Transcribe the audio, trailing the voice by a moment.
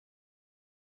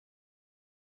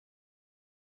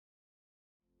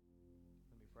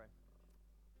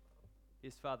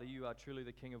Yes, Father, you are truly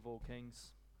the King of all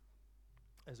kings.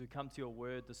 As we come to your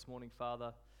word this morning,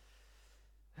 Father,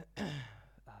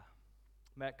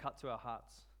 may it cut to our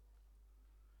hearts.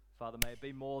 Father, may it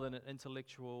be more than an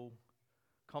intellectual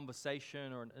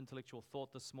conversation or an intellectual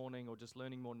thought this morning or just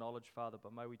learning more knowledge, Father,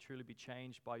 but may we truly be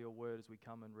changed by your word as we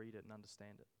come and read it and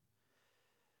understand it.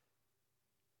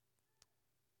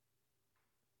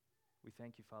 We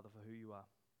thank you, Father, for who you are.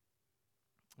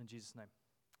 In Jesus' name,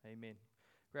 amen.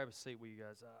 Grab a seat where you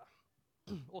guys are,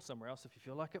 or somewhere else if you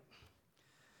feel like it.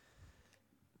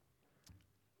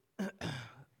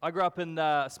 I grew up in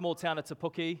a small town of Te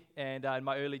Puke, and in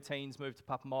my early teens moved to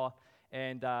Papamoa.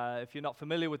 And if you're not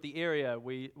familiar with the area,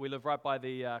 we live right by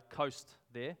the coast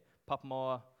there,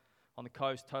 Papamoa on the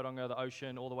coast, Tauranga, the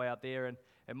ocean, all the way out there. And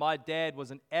my dad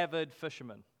was an avid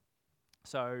fisherman.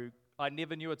 So I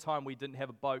never knew a time we didn't have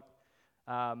a boat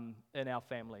in our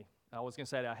family. I was going to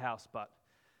say at our house, but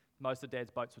most of Dad's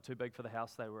boats were too big for the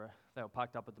house. They were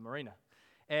parked up at the marina.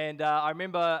 And I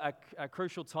remember a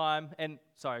crucial time,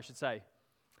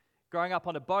 growing up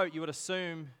on a boat, you would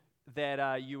assume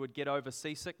that you would get over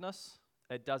seasickness.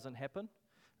 It doesn't happen.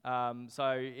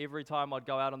 So every time I'd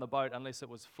go out on the boat, unless it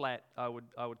was flat, I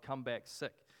would come back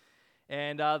sick.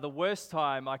 And the worst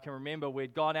time I can remember,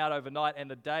 we'd gone out overnight, and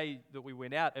the day that we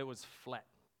went out, it was flat,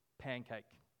 pancake,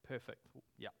 perfect.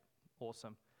 Yeah,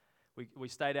 awesome. We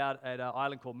stayed out at an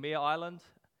island called Mere Island,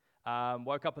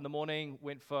 woke up in the morning,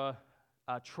 went for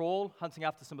a trawl, hunting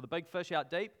after some of the big fish out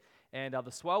deep, and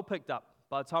the swell picked up.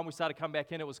 By the time we started coming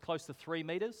back in, it was close to 3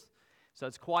 meters, so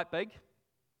it's quite big.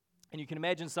 And you can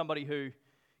imagine somebody who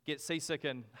gets seasick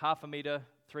in half a meter,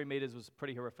 3 meters was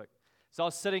pretty horrific. So I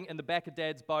was sitting in the back of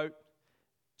Dad's boat,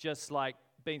 just like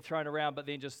being thrown around, but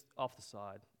then just off the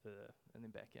side, and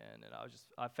then back in. And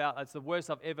I felt, it's the worst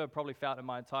I've ever probably felt in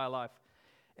my entire life.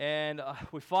 And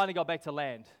we finally got back to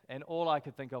land, and all I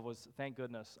could think of was, thank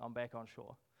goodness, I'm back on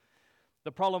shore.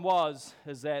 The problem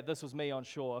is that this was me on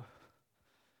shore.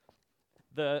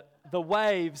 The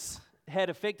waves had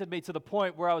affected me to the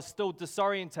point where I was still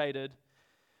disorientated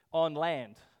on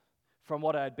land from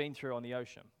what I had been through on the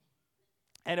ocean.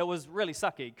 And it was really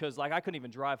sucky, because I couldn't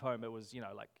even drive home. It was,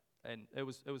 and it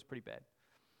was pretty bad.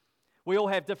 We all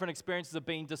have different experiences of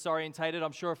being disorientated.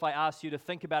 I'm sure if I asked you to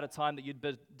think about a time that you'd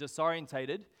been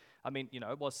disorientated,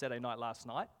 it was Saturday night last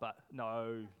night, but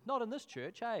no, not in this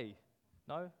church, hey?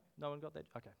 No one got that?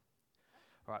 Okay.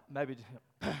 All right, maybe,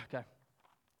 okay.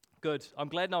 Good. I'm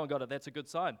glad no one got it. That's a good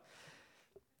sign.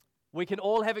 We can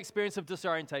all have experience of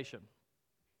disorientation.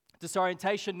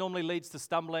 Disorientation normally leads to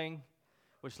stumbling,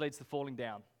 which leads to falling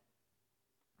down.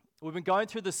 We've been going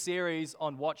through this series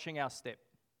on watching our step.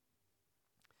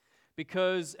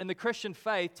 Because in the Christian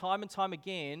faith, time and time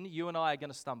again, you and I are going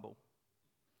to stumble.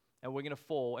 And we're going to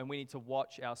fall, and we need to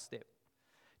watch our step.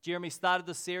 Jeremy started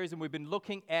this series, and we've been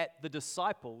looking at the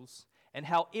disciples and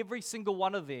how every single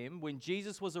one of them, when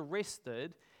Jesus was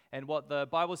arrested, and what the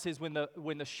Bible says, when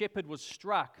the shepherd was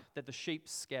struck, that the sheep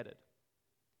scattered.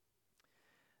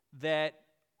 That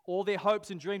all their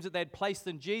hopes and dreams that they had placed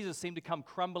in Jesus seemed to come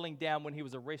crumbling down when he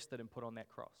was arrested and put on that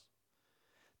cross.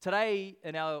 Today,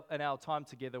 in our time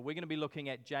together, we're going to be looking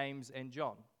at James and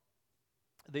John,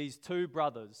 these two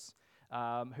brothers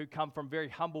who come from very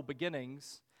humble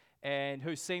beginnings and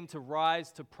who seem to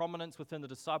rise to prominence within the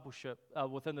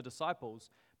disciples,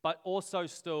 but also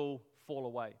still fall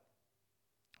away.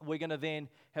 We're going to then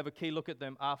have a key look at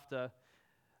them after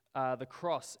the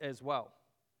cross as well.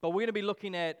 But we're going to be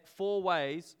looking at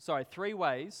three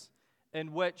ways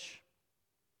in which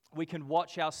we can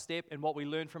watch our step and what we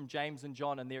learn from James and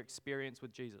John and their experience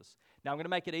with Jesus. Now, I'm going to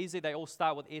make it easy. They all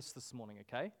start with S this morning,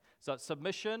 okay? So it's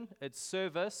submission, it's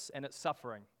service, and it's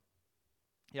suffering.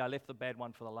 Yeah, I left the bad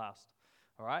one for the last,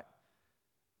 all right?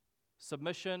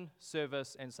 Submission,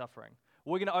 service, and suffering.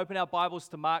 We're going to open our Bibles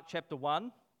to Mark chapter 1,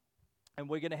 and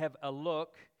we're going to have a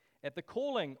look at the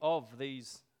calling of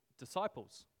these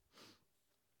disciples.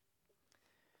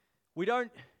 We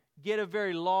don't get a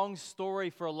very long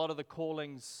story for a lot of the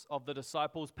callings of the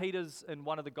disciples. Peter's in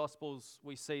one of the Gospels,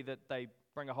 we see that they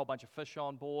bring a whole bunch of fish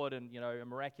on board and, a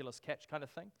miraculous catch kind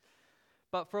of thing.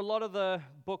 But for a lot of the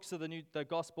books of the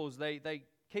Gospels, they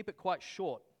keep it quite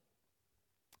short.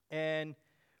 And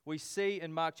we see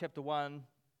in Mark chapter 1,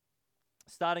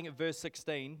 starting at verse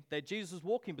 16, that Jesus was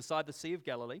walking beside the Sea of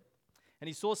Galilee, and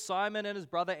he saw Simon and his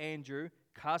brother Andrew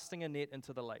casting a net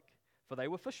into the lake, for they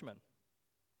were fishermen.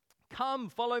 "Come,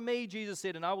 follow me," Jesus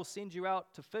said, "and I will send you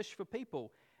out to fish for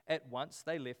people." At once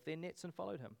they left their nets and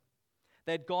followed him.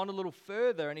 They had gone a little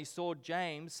further, and he saw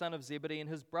James, son of Zebedee, and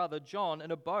his brother John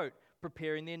in a boat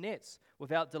preparing their nets.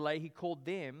 Without delay he called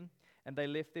them, and they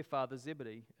left their father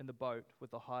Zebedee in the boat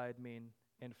with the hired men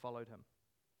and followed him.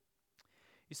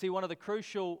 You see, one of the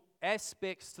crucial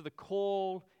aspects to the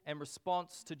call and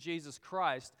response to Jesus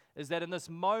Christ is that in this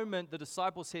moment, the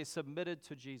disciples here submitted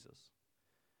to Jesus.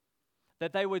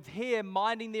 That they were here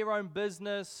minding their own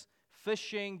business,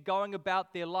 fishing, going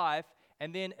about their life,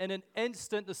 and then in an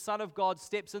instant, the Son of God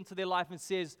steps into their life and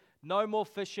says, no more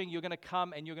fishing, you're going to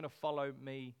come and you're going to follow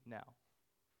me now.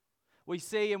 We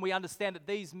see and we understand that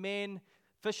these men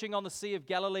fishing on the Sea of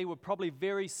Galilee were probably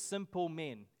very simple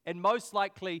men, and most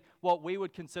likely what we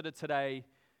would consider today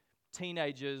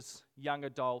teenagers, young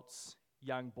adults,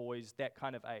 young boys, that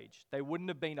kind of age. They wouldn't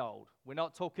have been old. We're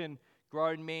not talking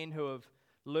grown men who have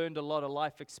learned a lot of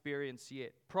life experience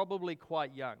yet, probably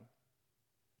quite young.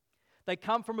 They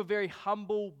come from a very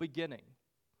humble beginning.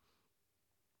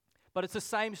 But it's the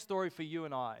same story for you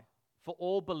and I, for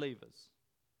all believers.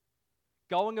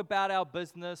 Going about our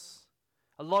business,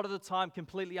 a lot of the time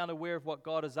completely unaware of what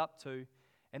God is up to,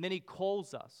 and then He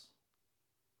calls us.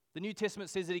 The New Testament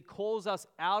says that He calls us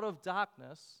out of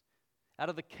darkness, out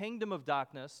of the kingdom of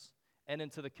darkness, and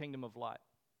into the kingdom of light.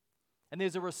 And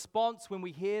there's a response when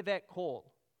we hear that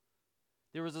call.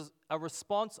 There is a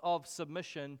response of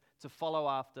submission to follow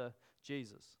after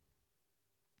Jesus.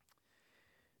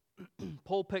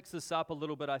 Paul picks this up a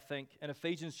little bit, I think, in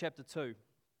Ephesians chapter 2.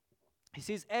 He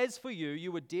says, as for you,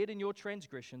 you were dead in your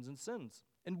transgressions and sins,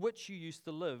 in which you used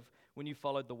to live when you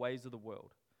followed the ways of the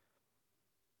world.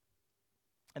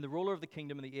 And the ruler of the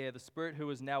kingdom in the air, the spirit who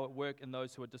is now at work in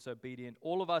those who are disobedient,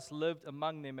 all of us lived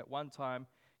among them at one time,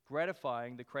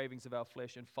 gratifying the cravings of our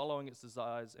flesh and following its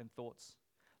desires and thoughts.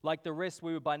 Like the rest,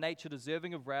 we were by nature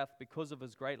deserving of wrath because of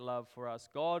His great love for us.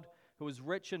 God, who is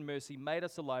rich in mercy, made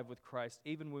us alive with Christ,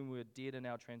 even when we were dead in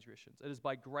our transgressions. It is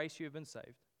by grace you have been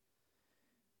saved.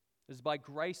 It is by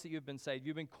grace that you've been saved.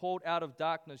 You've been called out of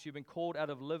darkness. You've been called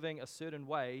out of living a certain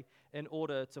way in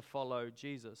order to follow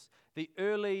Jesus. The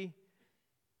early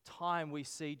time we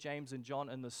see James and John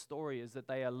in the story is that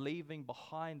they are leaving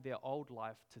behind their old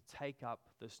life to take up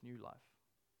this new life.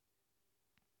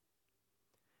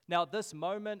 Now, at this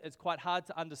moment, it's quite hard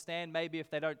to understand, maybe if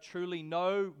they don't truly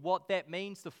know what that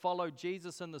means to follow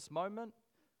Jesus in this moment,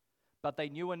 but they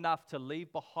knew enough to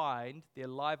leave behind their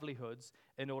livelihoods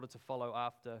in order to follow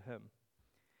after Him.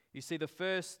 You see, the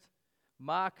first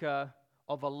marker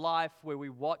of a life where we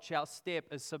watch our step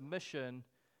is submission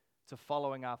to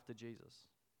following after Jesus.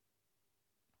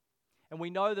 And we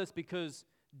know this because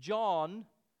John,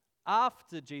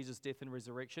 after Jesus' death and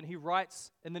resurrection, he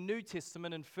writes in the New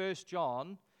Testament in 1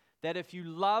 John that if you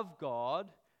love God,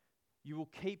 you will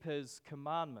keep His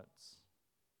commandments.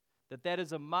 That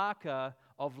is a marker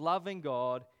of loving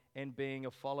God and being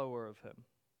a follower of Him.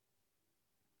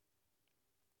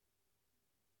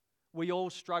 We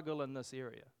all struggle in this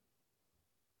area.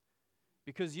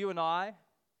 Because you and I,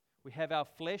 we have our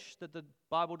flesh that the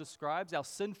Bible describes, our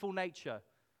sinful nature.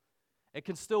 It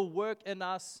can still work in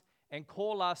us and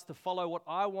call us to follow what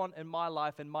I want in my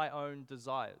life and my own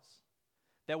desires.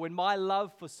 That when my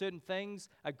love for certain things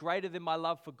are greater than my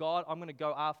love for God, I'm going to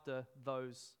go after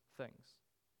those things.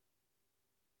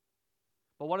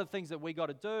 But one of the things that we got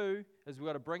to do is we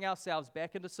got to bring ourselves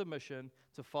back into submission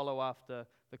to follow after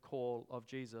the call of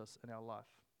Jesus in our life.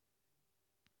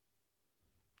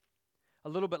 A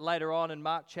little bit later on in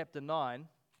Mark chapter 9,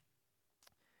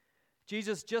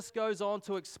 Jesus just goes on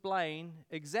to explain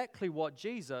exactly what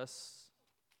Jesus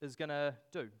is going to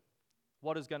do,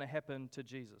 what is going to happen to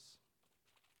Jesus.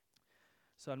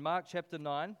 So in Mark chapter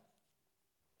 9,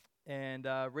 and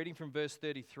reading from verse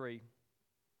 33,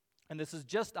 and this is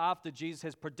just after Jesus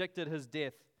has predicted His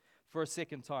death for a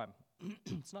second time.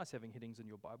 It's nice having headings in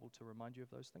your Bible to remind you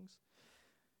of those things.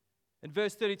 In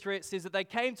verse 33, it says that they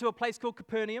came to a place called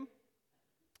Capernaum,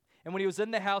 and when He was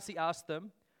in the house, He asked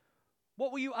them,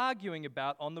 "What were you arguing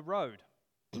about on the road?"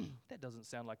 That doesn't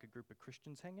sound like a group of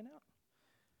Christians hanging out.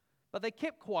 But they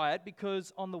kept quiet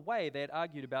because on the way they had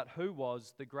argued about who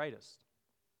was the greatest.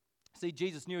 See,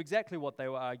 Jesus knew exactly what they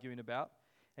were arguing about,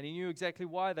 and He knew exactly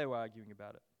why they were arguing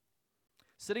about it.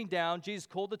 Sitting down, Jesus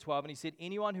called the 12, and He said,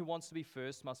 "Anyone who wants to be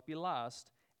first must be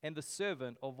last and the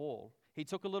servant of all." He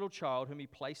took a little child whom He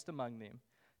placed among them.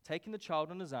 Taking the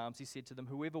child in His arms, He said to them,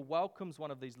 "Whoever welcomes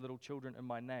one of these little children in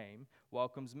my name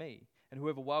welcomes me, and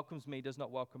whoever welcomes me does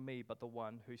not welcome me, but the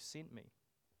one who sent me."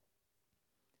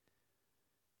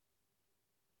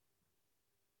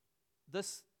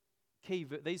 These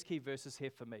key verses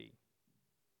here for me,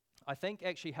 I think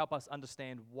actually help us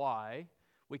understand why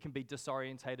we can be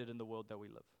disorientated in the world that we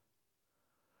live.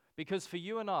 Because for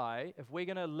you and I, if we're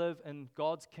going to live in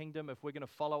God's kingdom, if we're going to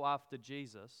follow after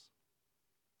Jesus,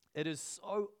 it is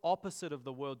so opposite of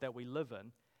the world that we live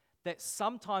in that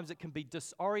sometimes it can be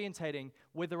disorientating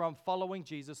whether I'm following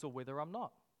Jesus or whether I'm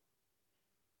not.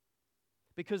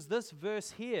 Because this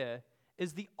verse here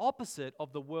is the opposite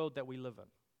of the world that we live in.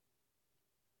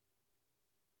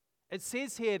 It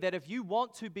says here that if you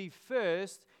want to be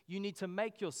first, you need to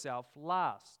make yourself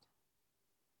last.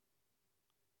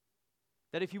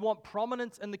 That if you want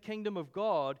prominence in the kingdom of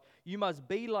God, you must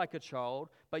be like a child,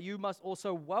 but you must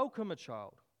also welcome a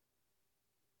child.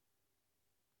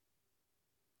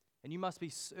 And you must be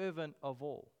servant of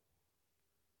all.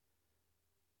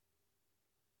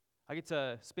 I get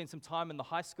to spend some time in the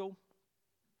high school,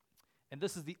 and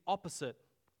this is the opposite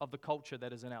of the culture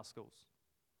that is in our schools.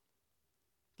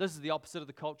 This is the opposite of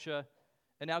the culture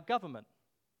in our government.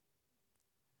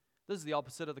 This is the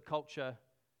opposite of the culture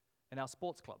in our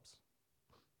sports clubs,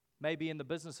 maybe in the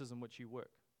businesses in which you work.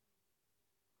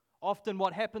 Often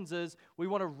what happens is we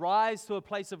want to rise to a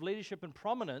place of leadership and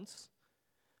prominence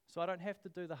so I don't have to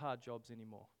do the hard jobs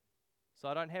anymore. So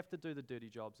I don't have to do the dirty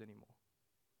jobs anymore.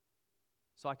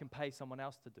 So I can pay someone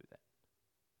else to do that.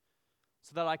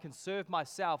 So that I can serve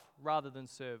myself rather than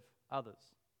serve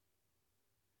others.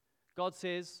 God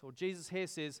says, or Jesus here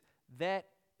says, that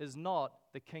is not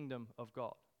the kingdom of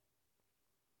God.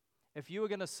 If you are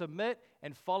going to submit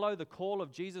and follow the call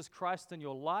of Jesus Christ in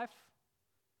your life,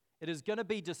 it is going to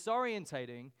be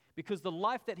disorientating because the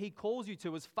life that He calls you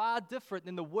to is far different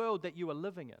than the world that you are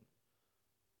living in.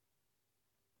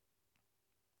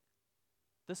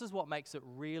 This is what makes it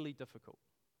really difficult,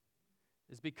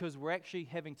 is because we're actually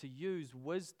having to use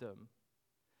wisdom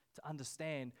to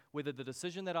understand whether the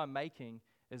decision that I'm making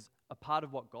is a part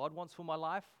of what God wants for my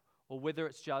life or whether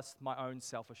it's just my own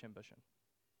selfish ambition.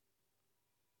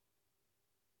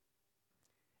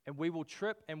 And we will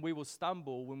trip and we will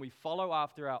stumble when we follow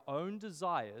after our own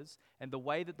desires and the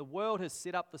way that the world has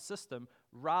set up the system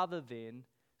rather than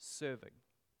serving.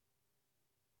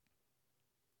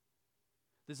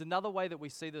 There's another way that we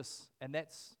see this, and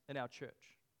that's in our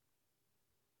church.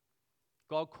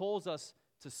 God calls us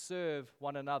to serve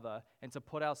one another and to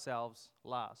put ourselves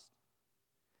last.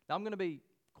 Now, I'm going to be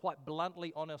quite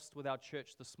bluntly honest with our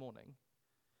church this morning.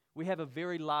 We have a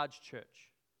very large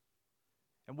church.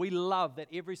 And we love that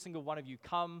every single one of you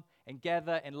come and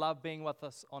gather and love being with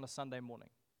us on a Sunday morning.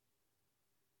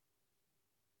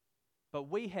 But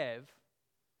we have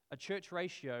a church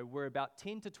ratio where about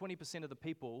 10 to 20% of the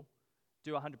people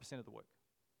do 100% of the work.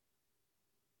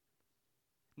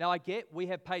 Now I get we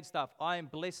have paid staff. I am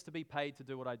blessed to be paid to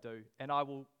do what I do, and I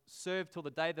will serve till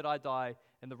the day that I die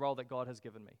in the role that God has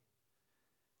given me.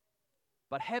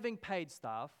 But having paid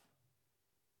staff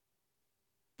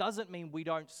doesn't mean we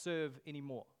don't serve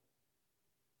anymore.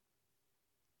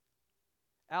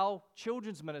 Our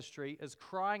children's ministry is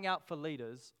crying out for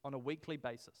leaders on a weekly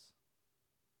basis.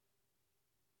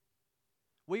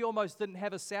 We almost didn't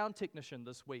have a sound technician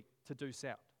this week to do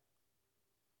sound.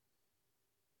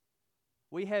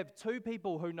 We have 2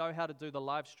 people who know how to do the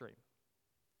live stream.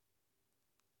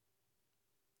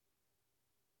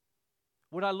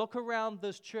 When I look around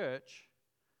this church,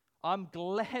 I'm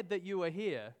glad that you are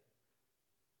here.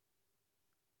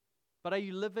 But are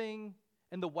you living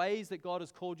in the ways that God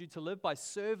has called you to live by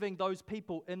serving those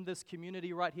people in this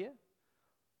community right here?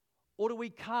 Or do we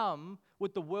come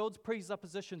with the world's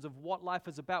presuppositions of what life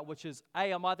is about, which is,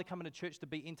 A, I'm either coming to church to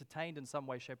be entertained in some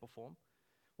way, shape, or form,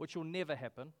 which will never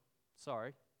happen.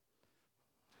 Sorry.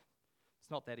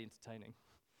 It's not that entertaining.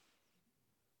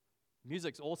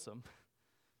 Music's awesome.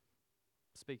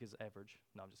 Speakers average.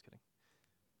 No, I'm just kidding.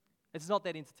 It's not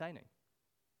that entertaining.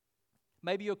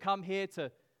 Maybe you'll come here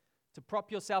to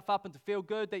prop yourself up and to feel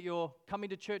good that you're coming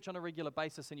to church on a regular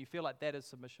basis and you feel like that is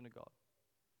submission to God.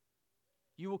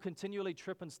 You will continually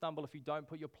trip and stumble if you don't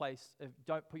put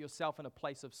yourself in a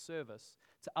place of service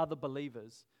to other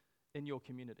believers in your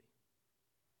community.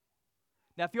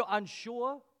 Now, if you're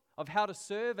unsure of how to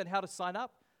serve and how to sign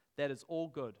up, that is all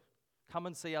good. Come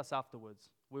and see us afterwards.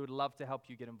 We would love to help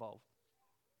you get involved.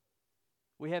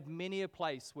 We have many a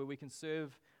place where we can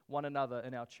serve one another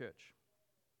in our church.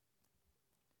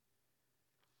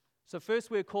 So first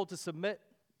we are called to submit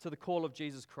to the call of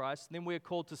Jesus Christ, and then we are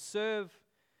called to serve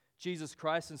Jesus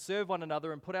Christ and serve one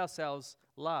another and put ourselves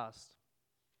last.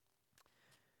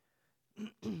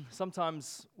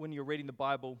 Sometimes when you're reading the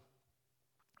Bible,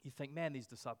 you think, man, these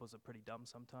disciples are pretty dumb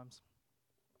sometimes.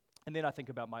 And then I think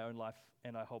about my own life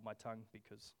and I hold my tongue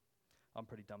because I'm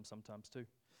pretty dumb sometimes too.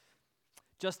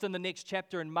 Just in the next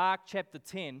chapter, in Mark chapter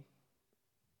 10,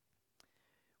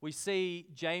 we see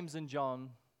James and John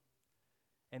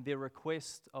and their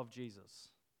request of Jesus.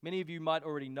 Many of you might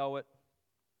already know it.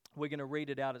 We're going to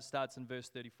read it out. It starts in verse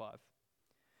 35.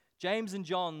 James and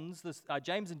John,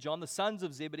 the sons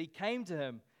of Zebedee, came to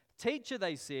him, "Teacher,"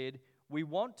 they said, "we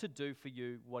want to do for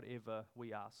you whatever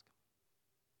we ask."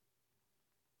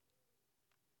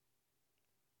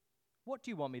 "What do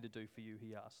you want me to do for you?"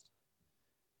 he asked.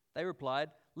 They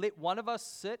replied, "Let one of us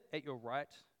sit at your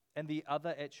right and the other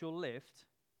at your left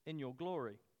in your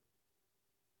glory."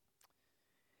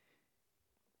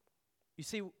 You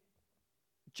see,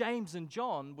 James and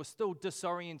John were still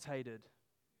disorientated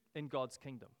in God's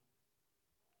kingdom.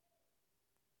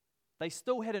 They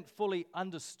still hadn't fully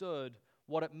understood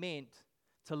what it meant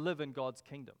to live in God's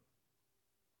kingdom,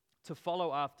 to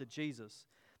follow after Jesus.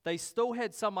 They still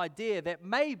had some idea that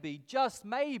maybe, just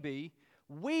maybe,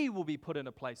 we will be put in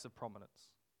a place of prominence.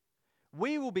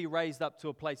 We will be raised up to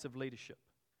a place of leadership.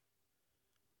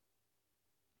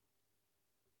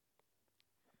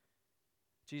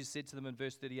 Jesus said to them in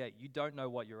verse 38, "You don't know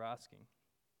what you're asking."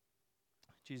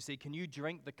 Jesus said, "Can you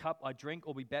drink the cup I drink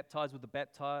or be baptized with the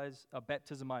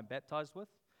baptism I am baptized with?"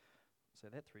 Say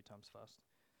that 3 times fast.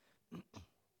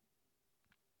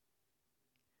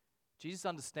 Jesus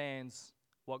understands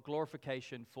what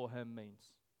glorification for him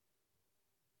means.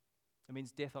 It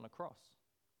means death on a cross.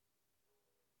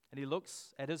 And he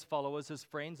looks at his followers, his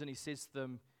friends, and he says to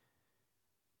them,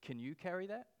 "Can you carry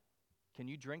that? Can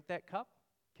you drink that cup?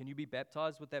 Can you be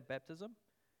baptized with that baptism?"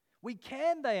 "We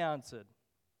can," they answered.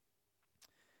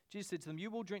 Jesus said to them, "You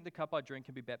will drink the cup I drink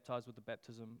and be baptized with the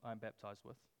baptism I am baptized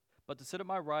with. But to sit at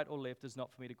my right or left is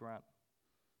not for me to grant.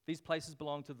 These places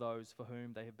belong to those for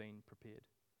whom they have been prepared."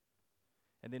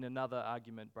 And then another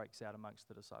argument breaks out amongst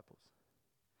the disciples.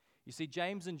 You see,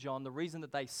 James and John, the reason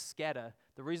that they scatter,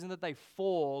 the reason that they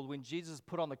fall when Jesus is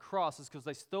put on the cross is because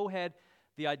they still had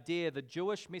the idea, the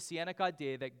Jewish messianic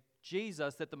idea, that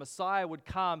Jesus, that the Messiah would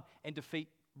come and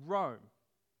defeat Rome,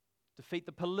 defeat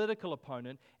the political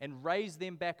opponent, and raise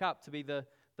them back up to be the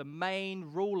main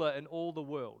ruler in all the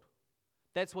world.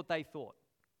 That's what they thought.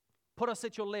 Put us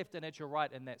at your left and at your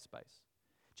right in that space.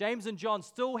 James and John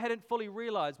still hadn't fully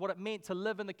realized what it meant to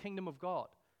live in the kingdom of God.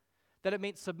 That it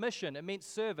meant submission, it meant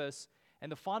service,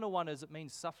 and the final one is it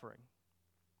means suffering.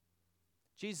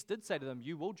 Jesus did say to them,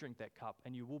 "You will drink that cup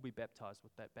and you will be baptized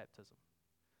with that baptism."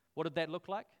 What did that look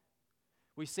like?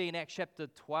 We see in Acts chapter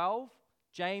 12,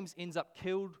 James ends up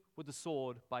killed with the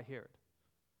sword by Herod.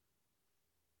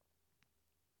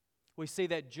 We see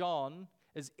that John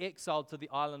is exiled to the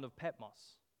island of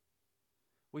Patmos.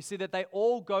 We see that they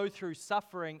all go through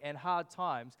suffering and hard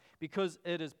times because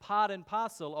it is part and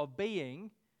parcel of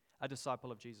being a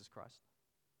disciple of Jesus Christ.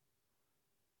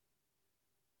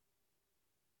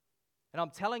 And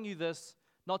I'm telling you this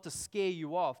not to scare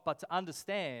you off, but to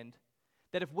understand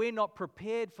that if we're not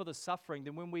prepared for the suffering,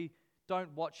 then when we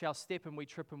don't watch our step and we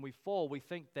trip and we fall, we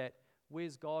think that,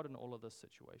 where's God in all of this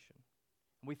situation?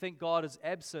 And we think God is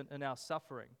absent in our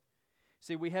suffering.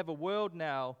 See, we have a world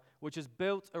now which is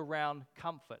built around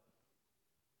comfort,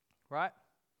 right?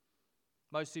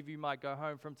 Most of you might go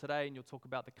home from today and you'll talk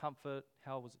about the comfort.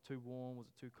 How was it too warm? Was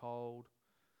it too cold?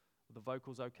 Were the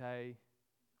vocals okay?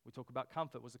 We talk about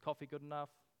comfort. Was the coffee good enough?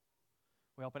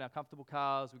 We hop in our comfortable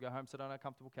cars. We go home, sit on our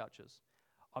comfortable couches.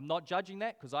 I'm not judging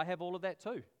that because I have all of that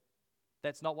too.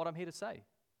 That's not what I'm here to say.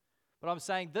 But I'm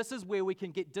saying this is where we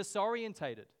can get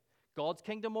disorientated. God's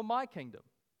kingdom or my kingdom?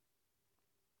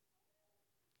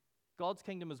 God's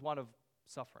kingdom is one of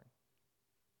suffering.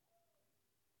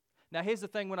 Now, here's the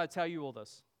thing when I tell you all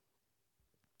this.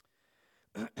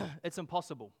 It's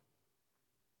impossible.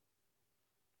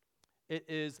 It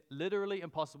is literally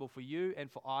impossible for you and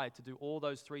for I to do all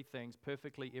those 3 things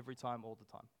perfectly every time, all the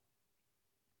time.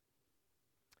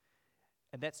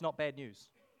 And that's not bad news.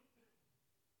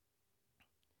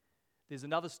 There's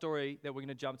another story that we're going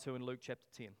to jump to in Luke chapter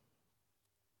 10.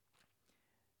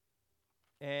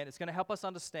 And it's going to help us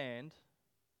understand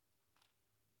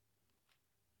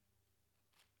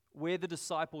where the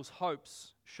disciples'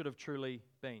 hopes should have truly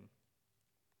been.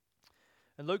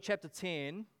 In Luke chapter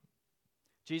 10,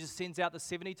 Jesus sends out the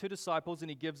 72 disciples and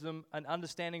he gives them an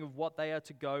understanding of what they are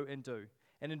to go and do.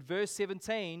 And in verse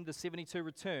 17, the 72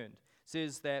 returned. It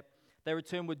says that they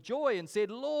returned with joy and said,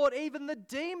 "Lord, even the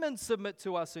demons submit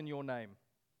to us in your name."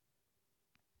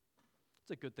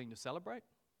 It's a good thing to celebrate.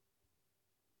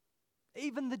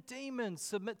 Even the demons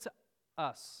submit to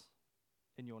us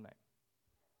in your name.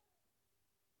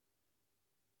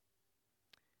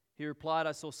 He replied,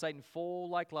 "I saw Satan fall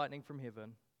like lightning from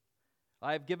heaven.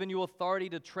 I have given you authority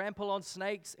to trample on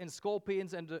snakes and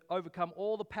scorpions and to overcome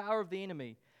all the power of the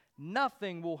enemy.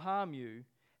 Nothing will harm you.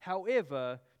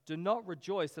 However, do not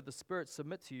rejoice that the spirits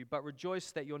submit to you, but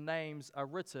rejoice that your names are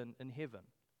written in heaven."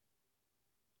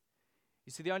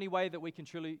 You see, the only way that we can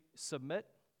truly submit,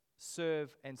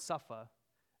 serve, and suffer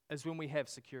is when we have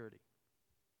security.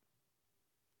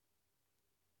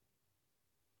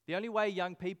 The only way,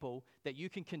 young people, that you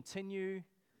can continue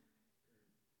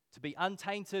to be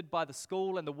untainted by the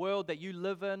school and the world that you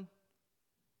live in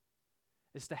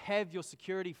is to have your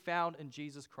security found in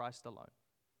Jesus Christ alone.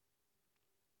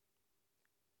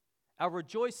 Our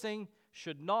rejoicing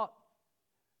should not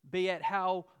be at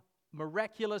how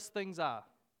miraculous things are,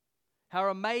 how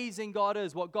amazing God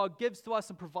is, what God gives to us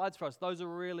and provides for us. Those are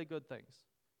really good things.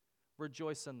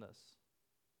 Rejoice in this.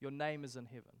 Your name is in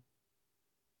heaven.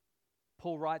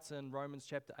 Paul writes in Romans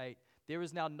chapter 8, there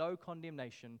is now no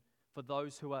condemnation for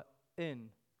those who are in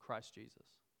Christ Jesus.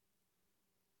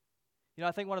 You know,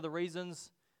 I think one of the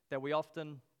reasons that we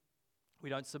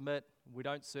don't submit, we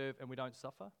don't serve, and we don't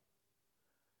suffer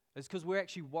is because we're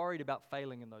actually worried about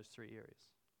failing in those three areas.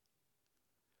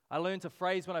 I learned a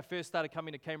phrase when I first started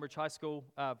coming to Cambridge High School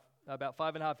about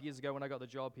 5.5 years ago when I got the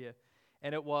job here,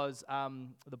 and it was,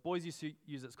 the boys used to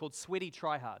use it, it's called sweaty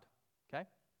try hard, okay?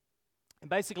 And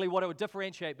basically what it would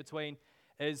differentiate between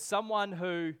is someone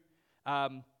who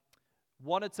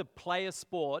wanted to play a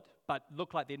sport but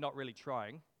looked like they're not really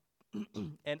trying,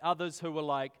 and others who were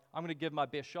like, I'm going to give my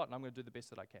best shot and I'm going to do the best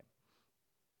that I can.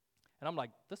 And I'm like,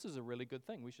 this is a really good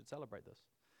thing. We should celebrate this.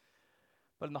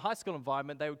 But in the high school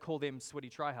environment, they would call them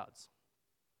sweaty tryhards.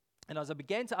 And as I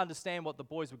began to understand what the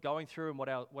boys were going through and what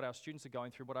our students are going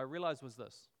through, what I realized was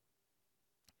this,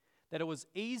 that it was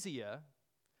easier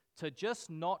to just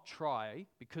not try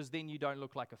because then you don't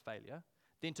look like a failure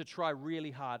than to try really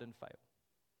hard and fail.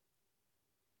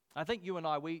 I think you and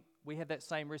I, we have that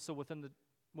same wrestle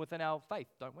within our faith,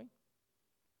 don't we?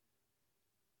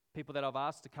 People that I've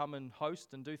asked to come and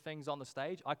host and do things on the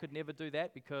stage, I could never do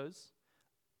that because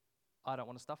I don't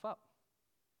want to stuff up.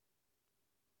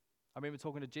 I remember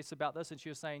talking to Jess about this, and she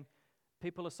was saying,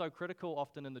 people are so critical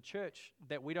often in the church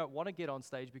that we don't want to get on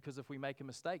stage because if we make a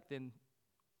mistake, then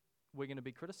we're going to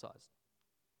be criticized.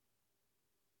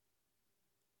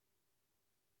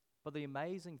 But the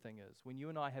amazing thing is, when you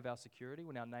and I have our security,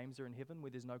 when our names are in heaven,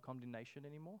 where there's no condemnation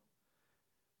anymore,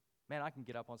 man, I can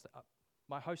get up on stage.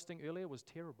 My hosting earlier was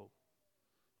terrible.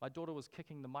 My daughter was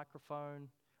kicking the microphone.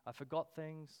 I forgot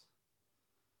things.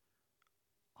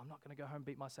 I'm not going to go home and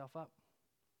beat myself up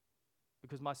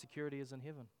because my security is in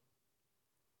heaven.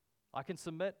 I can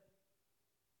submit,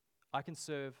 I can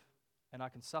serve, and I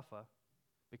can suffer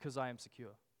because I am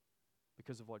secure,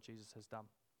 because of what Jesus has done.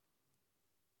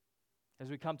 As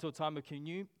we come to a time of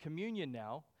communion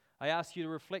now, I ask you to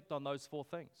reflect on those four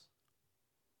things.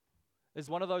 Is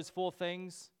one of those four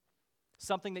things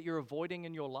something that you're avoiding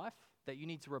in your life that you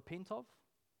need to repent of?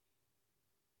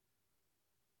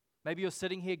 Maybe you're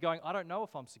sitting here going, I don't know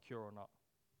if I'm secure or not.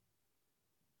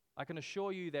 I can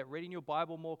assure you that reading your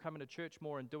Bible more, coming to church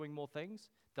more, and doing more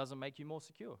things doesn't make you more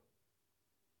secure.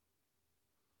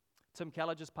 Tim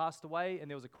Keller just passed away, and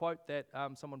there was a quote that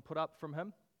someone put up from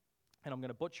him, and I'm going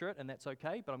to butcher it, and that's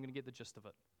okay, but I'm going to get the gist of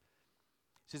it.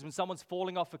 It says, when someone's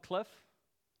falling off a cliff,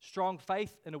 strong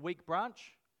faith in a weak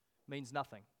branch means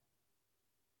nothing.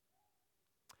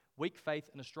 Weak faith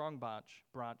in a strong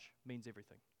branch means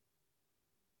everything.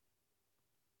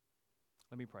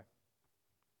 Let me pray.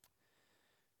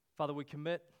 Father, we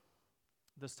commit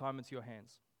this time into your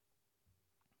hands.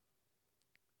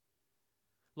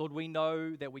 Lord, we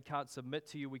know that we can't submit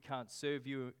to you, we can't serve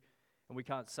you, and we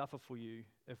can't suffer for you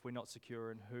if we're not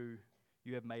secure in who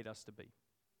you have made us to be.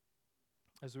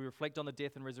 As we reflect on the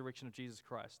death and resurrection of Jesus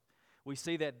Christ, we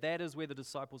see that that is where the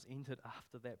disciples entered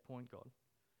after that point, God.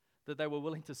 That they were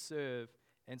willing to serve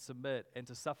and submit and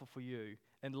to suffer for you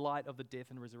in light of the death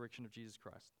and resurrection of Jesus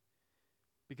Christ.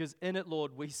 Because in it,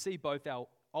 Lord, we see both our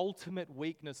ultimate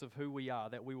weakness of who we are,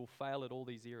 that we will fail at all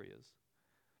these areas.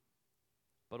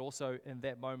 But also in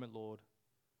that moment, Lord,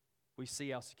 we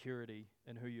see our security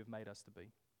in who you've made us to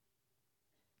be.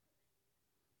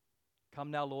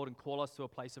 Come now, Lord, and call us to a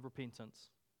place of repentance,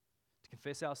 to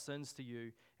confess our sins to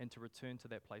you and to return to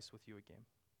that place with you again.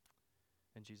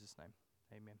 In Jesus' name,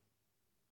 amen.